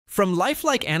From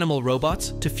lifelike animal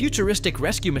robots to futuristic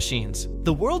rescue machines,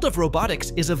 the world of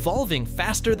robotics is evolving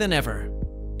faster than ever.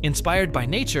 Inspired by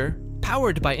nature,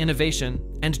 powered by innovation,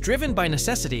 and driven by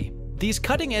necessity, these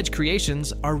cutting-edge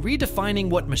creations are redefining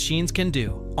what machines can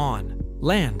do on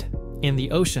land, in the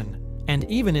ocean, and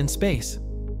even in space.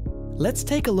 Let's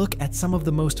take a look at some of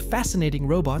the most fascinating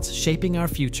robots shaping our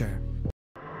future.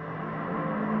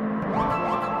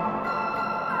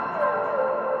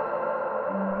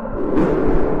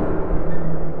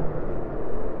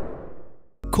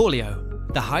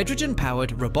 Coolio, the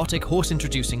hydrogen-powered robotic horse.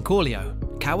 Introducing Coolio,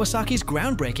 Kawasaki's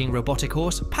groundbreaking robotic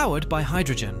horse powered by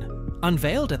hydrogen.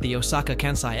 Unveiled at the Osaka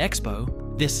Kansai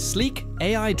Expo, this sleek,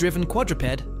 AI-driven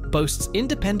quadruped boasts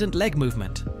independent leg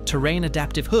movement,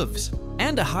 terrain-adaptive hooves,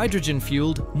 and a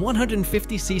hydrogen-fueled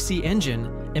 150cc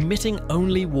engine emitting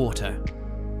only water.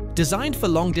 Designed for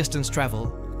long-distance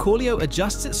travel, Coolio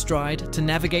adjusts its stride to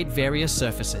navigate various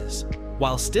surfaces.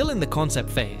 While still in the concept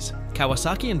phase,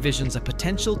 Kawasaki envisions a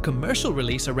potential commercial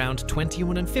release around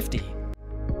 2150.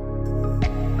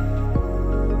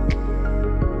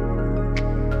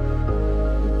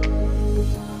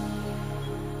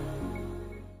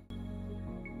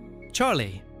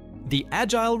 Charlie, the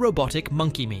agile robotic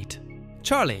monkey meat.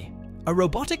 Charlie, a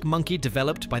robotic monkey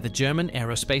developed by the German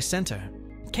Aerospace Center.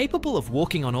 Capable of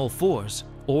walking on all fours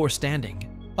or standing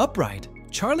upright,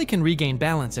 Charlie can regain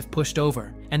balance if pushed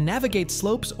over and navigate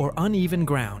slopes or uneven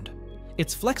ground.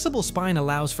 Its flexible spine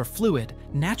allows for fluid,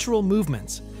 natural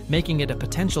movements, making it a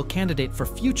potential candidate for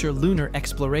future lunar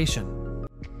exploration.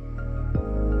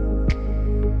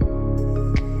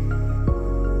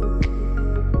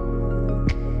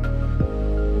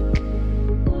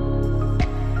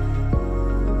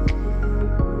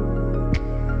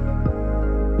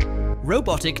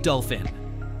 Robotic dolphin,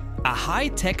 a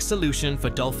high-tech solution for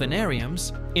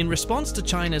dolphinariums in response to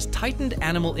China's tightened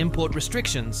animal import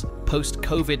restrictions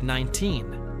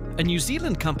post-COVID-19. A New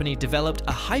Zealand company developed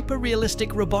a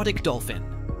hyper-realistic robotic dolphin.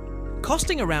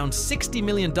 Costing around $60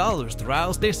 million,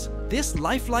 this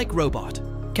lifelike robot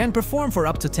can perform for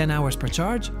up to 10 hours per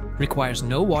charge, requires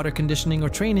no water conditioning or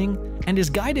training, and is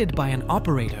guided by an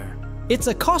operator. It's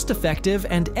a cost-effective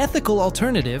and ethical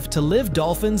alternative to live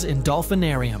dolphins in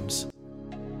dolphinariums.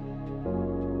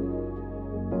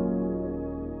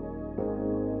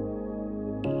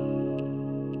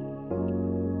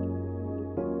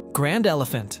 Grand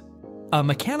Elephant, a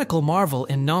mechanical marvel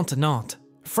in Nantes,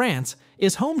 France,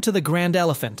 is home to the Grand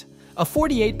Elephant, a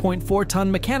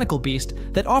 48.4-ton mechanical beast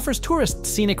that offers tourists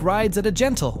scenic rides at a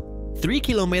gentle 3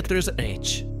 kilometers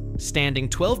each. Standing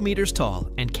 12 meters tall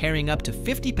and carrying up to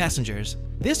 50 passengers,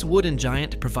 this wooden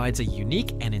giant provides a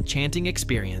unique and enchanting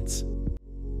experience.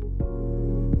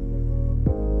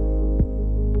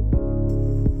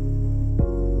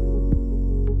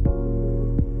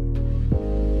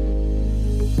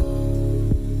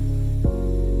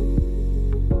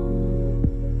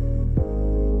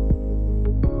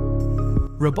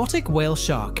 Robotic whale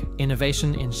shark,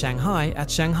 innovation in Shanghai at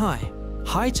Shanghai.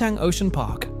 Haichang Ocean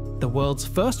Park, the world's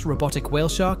first robotic whale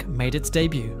shark, made its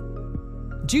debut.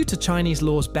 Due to Chinese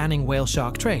laws banning whale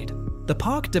shark trade, the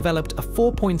park developed a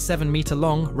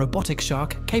 4.7-meter-long robotic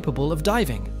shark capable of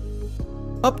diving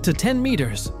up to 10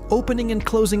 meters, opening and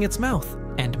closing its mouth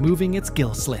and moving its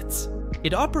gill slits.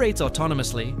 It operates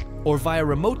autonomously or via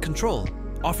remote control,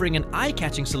 offering an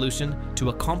eye-catching solution to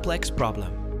a complex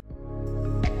problem.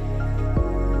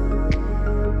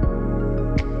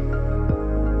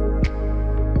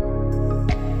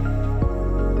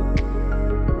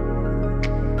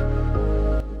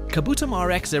 Kabutom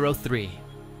RX-03,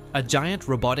 a giant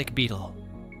robotic beetle.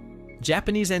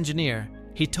 Japanese engineer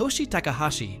Hitoshi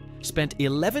Takahashi spent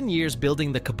 11 years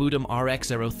building the Kabutom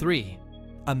RX-03,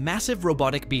 a massive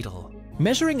robotic beetle,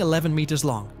 measuring 11 meters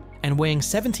long and weighing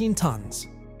 17 tons.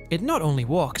 It not only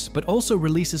walks, but also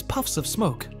releases puffs of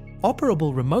smoke.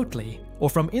 Operable remotely or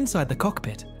from inside the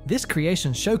cockpit, this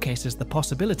creation showcases the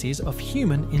possibilities of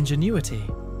human ingenuity.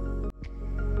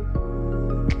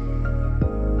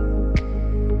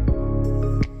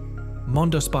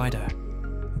 Mondo Spider,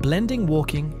 blending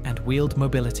walking and wheeled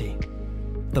mobility.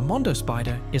 The Mondo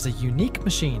Spider is a unique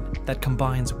machine that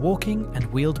combines walking and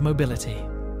wheeled mobility.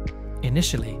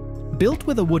 Initially built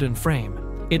with a wooden frame,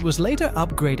 it was later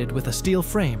upgraded with a steel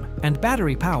frame and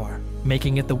battery power,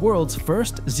 making it the world's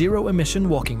first zero-emission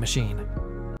walking machine.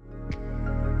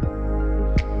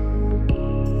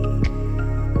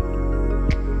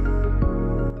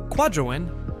 Quadroon,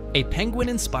 a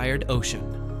penguin-inspired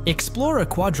ocean. Explorer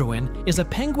Quadroon is a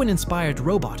penguin-inspired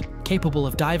robot capable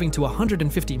of diving to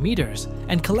 150 meters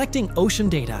and collecting ocean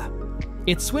data.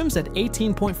 It swims at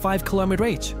 18.5 km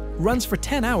reach, runs for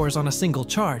 10 hours on a single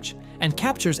charge, and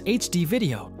captures HD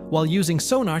video while using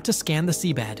sonar to scan the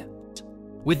seabed.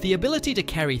 With the ability to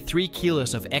carry 3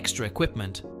 kilos of extra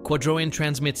equipment, Quadroin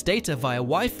transmits data via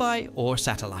Wi-Fi or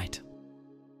satellite.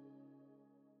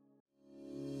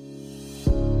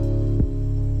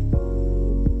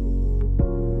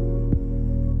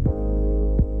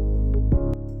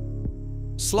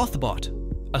 Slothbot,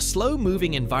 a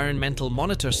slow-moving environmental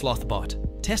monitor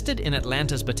slothbot tested in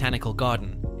Atlanta's Botanical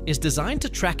Garden, is designed to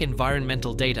track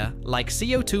environmental data like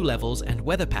CO2 levels and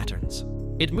weather patterns.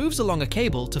 It moves along a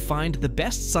cable to find the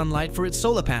best sunlight for its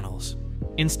solar panels.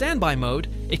 In standby mode,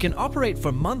 it can operate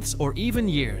for months or even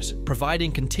years,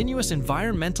 providing continuous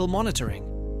environmental monitoring.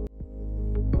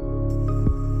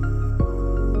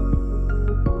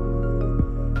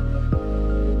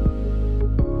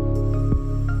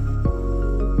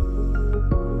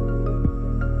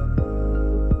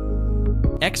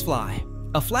 X-Fly,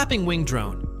 a flapping wing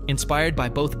drone. Inspired by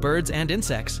both birds and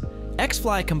insects,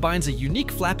 X-Fly combines a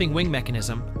unique flapping wing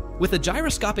mechanism with a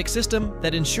gyroscopic system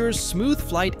that ensures smooth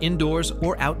flight indoors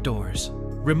or outdoors.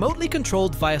 Remotely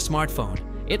controlled via smartphone,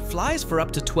 it flies for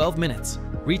up to 12 minutes,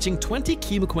 reaching 20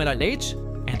 km/h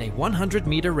and a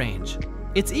 100-meter range.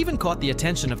 It's even caught the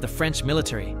attention of the French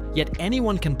military, yet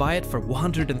anyone can buy it for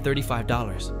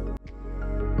 $135.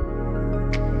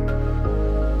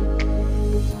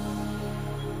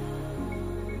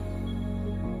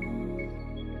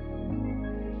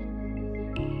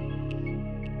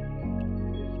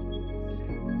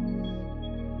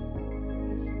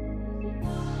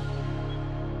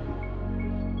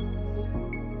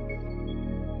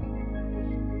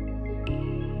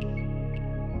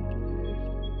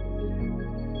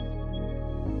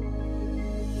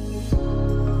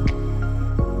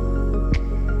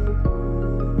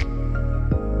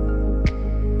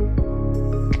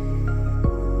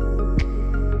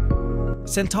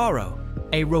 Centauro,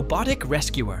 a robotic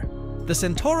rescuer. The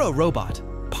Centauro robot,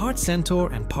 part centaur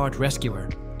and part rescuer,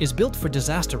 is built for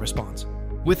disaster response.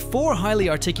 With 4 highly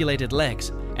articulated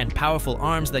legs and powerful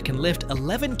arms that can lift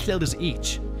 11 kilos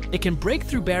each, it can break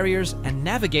through barriers and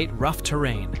navigate rough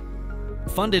terrain.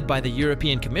 Funded by the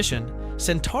European Commission,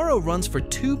 Centauro runs for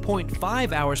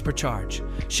 2.5 hours per charge,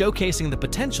 showcasing the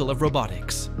potential of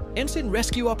robotics. Instant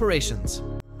rescue operations.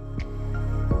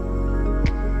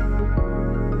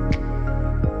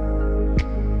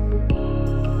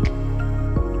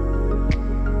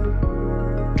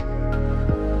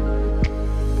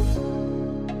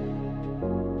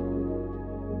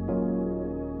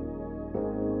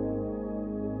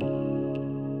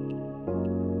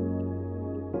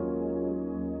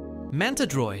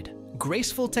 MantaDroid,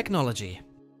 graceful technology.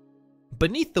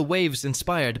 Beneath the waves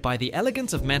inspired by the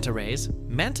elegance of manta rays,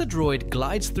 MantaDroid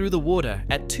glides through the water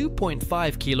at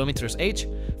 2.5 kilometers/h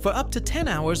for up to 10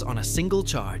 hours on a single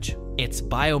charge. Its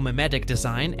biomimetic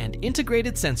design and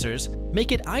integrated sensors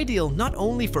make it ideal not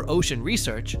only for ocean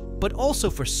research, but also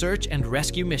for search and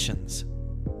rescue missions.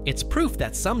 It's proof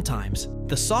that sometimes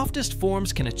the softest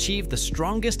forms can achieve the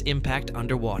strongest impact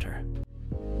underwater.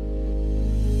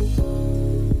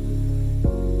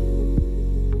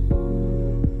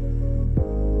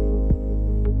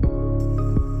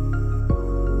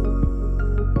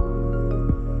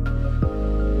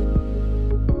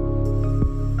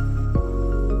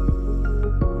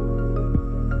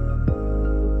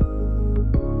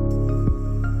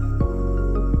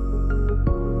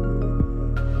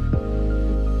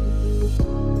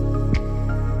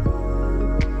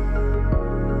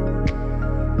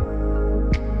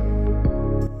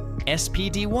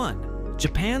 SPD-1,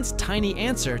 Japan's tiny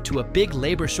answer to a big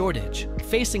labor shortage,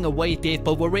 facing a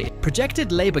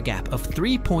projected labor gap of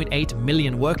 3.8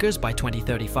 million workers by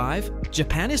 2035,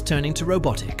 Japan is turning to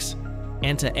robotics.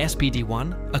 Enter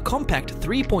SPD-1, a compact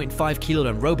 3.5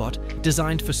 kiloton robot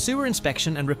designed for sewer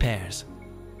inspection and repairs.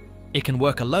 It can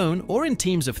work alone or in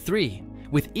teams of 3,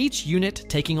 with each unit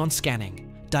taking on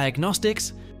scanning,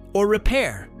 diagnostics, or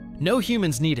repair. No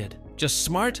humans needed, just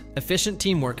smart, efficient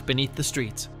teamwork beneath the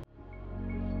streets.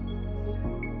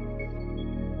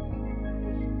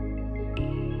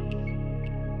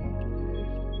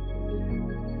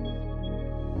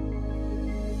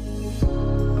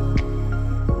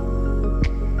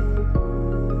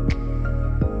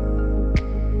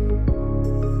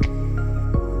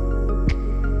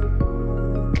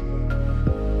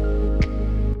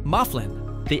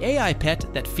 Moflin, the AI pet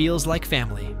that feels like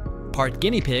family. Part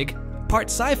guinea pig, part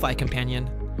sci-fi companion,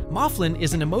 Moflin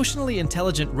is an emotionally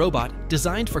intelligent robot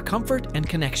designed for comfort and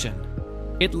connection.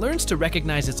 It learns to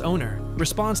recognize its owner,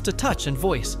 responds to touch and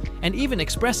voice, and even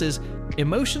expresses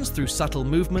emotions through subtle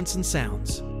movements and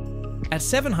sounds. At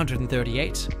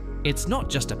 $738, it's not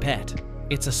just a pet,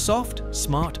 It's a soft,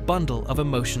 smart bundle of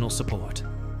emotional support.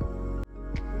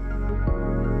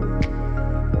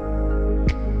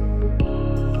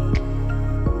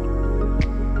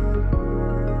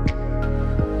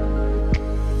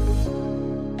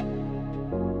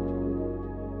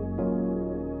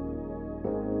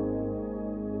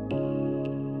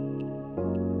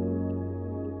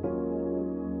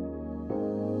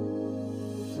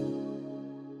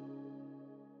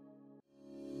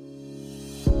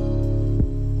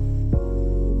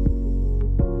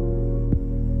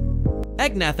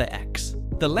 Agnatha X,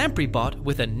 the lamprey bot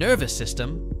with a nervous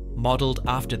system, modeled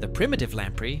after the primitive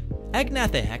lamprey.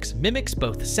 Agnatha X mimics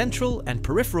both central and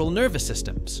peripheral nervous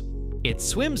systems. It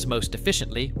swims most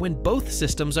efficiently when both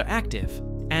systems are active,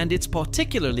 and it's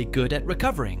particularly good at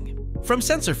recovering from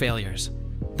sensor failures.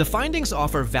 The findings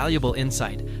offer valuable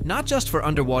insight, not just for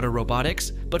underwater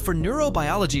robotics, but for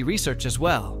neurobiology research as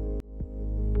well.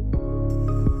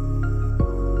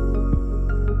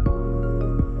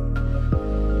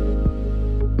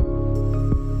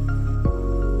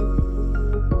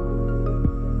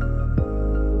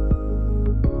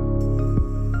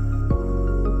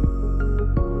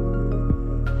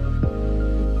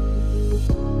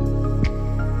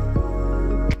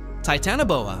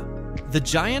 Titanoboa, the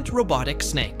giant robotic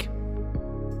snake.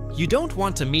 You don't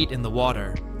want to meet in the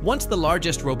water. Once the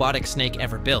largest robotic snake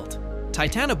ever built,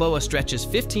 Titanoboa stretches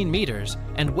 15 meters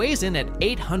and weighs in at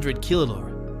 800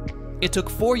 kilolure. It took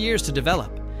 4 years to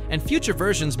develop, and future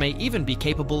versions may even be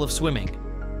capable of swimming.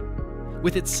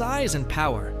 With its size and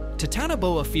power,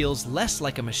 Titanoboa feels less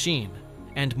like a machine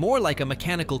and more like a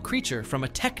mechanical creature from a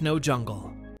techno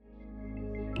jungle.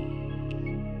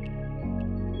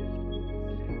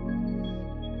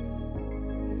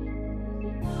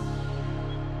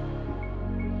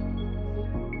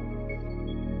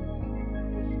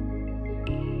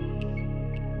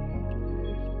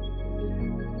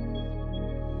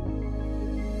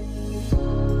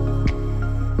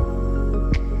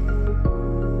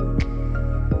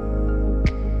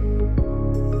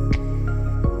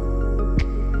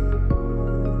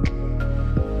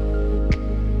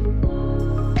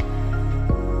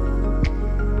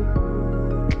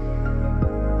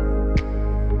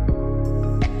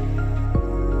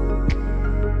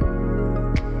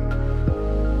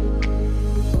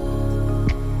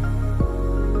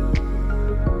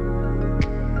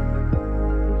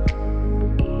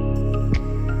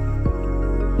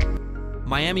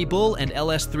 Miami Bull and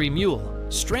LS3 Mule,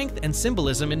 strength and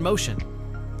symbolism in motion.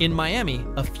 In Miami,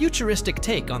 a futuristic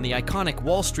take on the iconic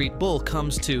Wall Street Bull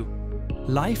comes to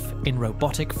life in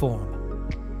robotic form.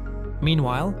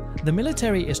 Meanwhile, the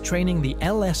military is training the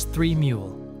LS3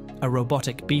 Mule, a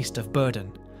robotic beast of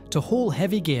burden, to haul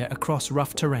heavy gear across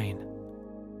rough terrain.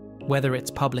 Whether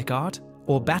it's public art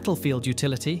or battlefield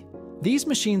utility, these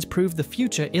machines prove the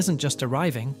future isn't just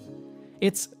arriving,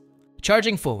 it's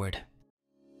charging forward.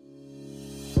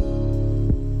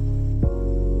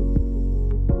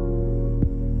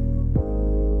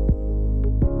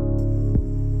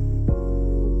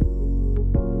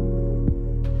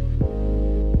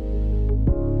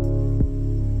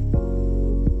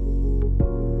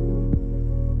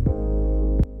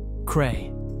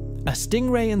 Cray, a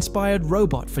stingray-inspired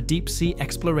robot for deep-sea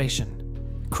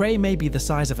exploration. Cray may be the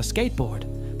size of a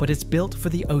skateboard, but it's built for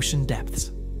the ocean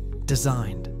depths.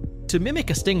 Designed to mimic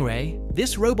a stingray,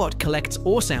 this robot collects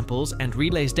ore samples and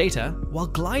relays data while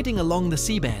gliding along the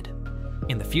seabed.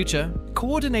 In the future,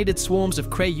 coordinated swarms of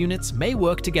Cray units may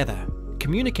work together,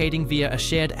 communicating via a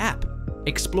shared app,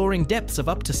 exploring depths of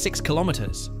up to 6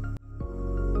 kilometers.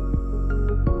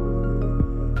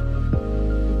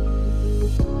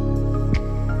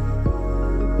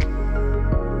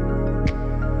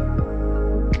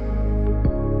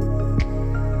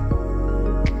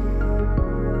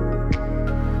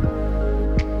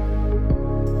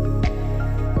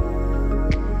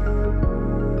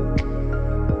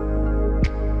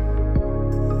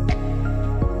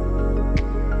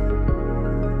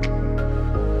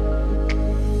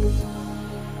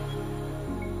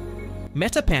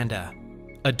 MetaPanda,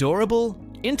 adorable,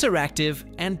 interactive,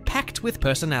 and packed with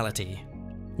personality.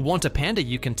 Want a panda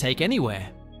you can take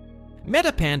anywhere?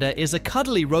 MetaPanda is a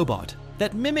cuddly robot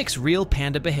that mimics real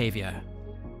panda behavior.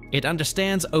 It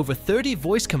understands over 30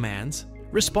 voice commands,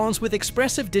 responds with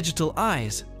expressive digital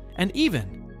eyes, and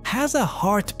even has a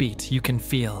heartbeat you can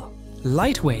feel.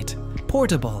 Lightweight,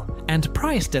 portable, and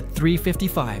priced at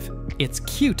 $355. It's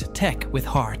cute tech with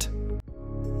heart.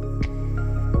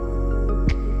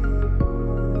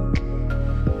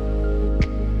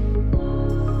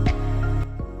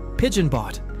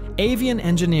 Pigeonbot, avian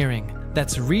engineering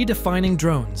that's redefining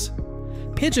drones.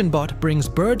 PigeonBot brings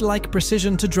bird-like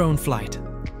precision to drone flight.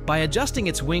 By adjusting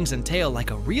its wings and tail like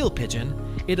a real pigeon,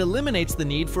 it eliminates the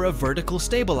need for a vertical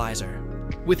stabilizer.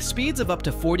 With speeds of up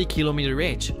to 40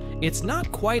 km/h, it's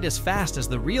not quite as fast as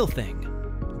the real thing,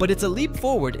 but it's a leap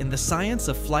forward in the science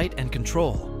of flight and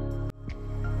control.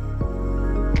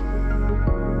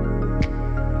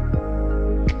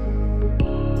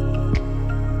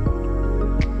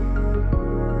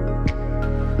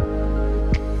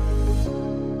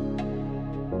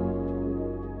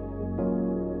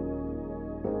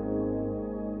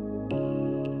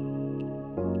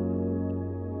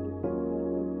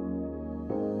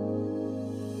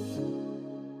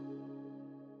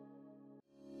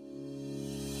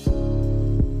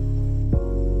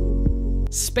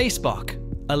 Spacebok,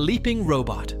 a leaping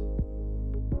robot.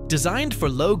 Designed for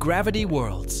low-gravity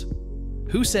worlds.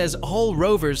 Who says all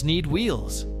rovers need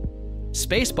wheels?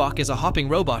 Spacebok is a hopping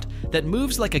robot that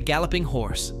moves like a galloping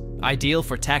horse, ideal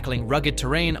for tackling rugged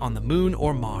terrain on the Moon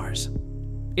or Mars.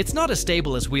 It's not as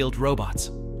stable as wheeled robots,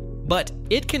 but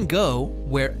it can go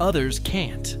where others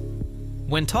can't.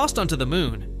 When tossed onto the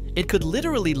Moon, it could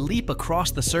literally leap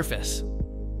across the surface.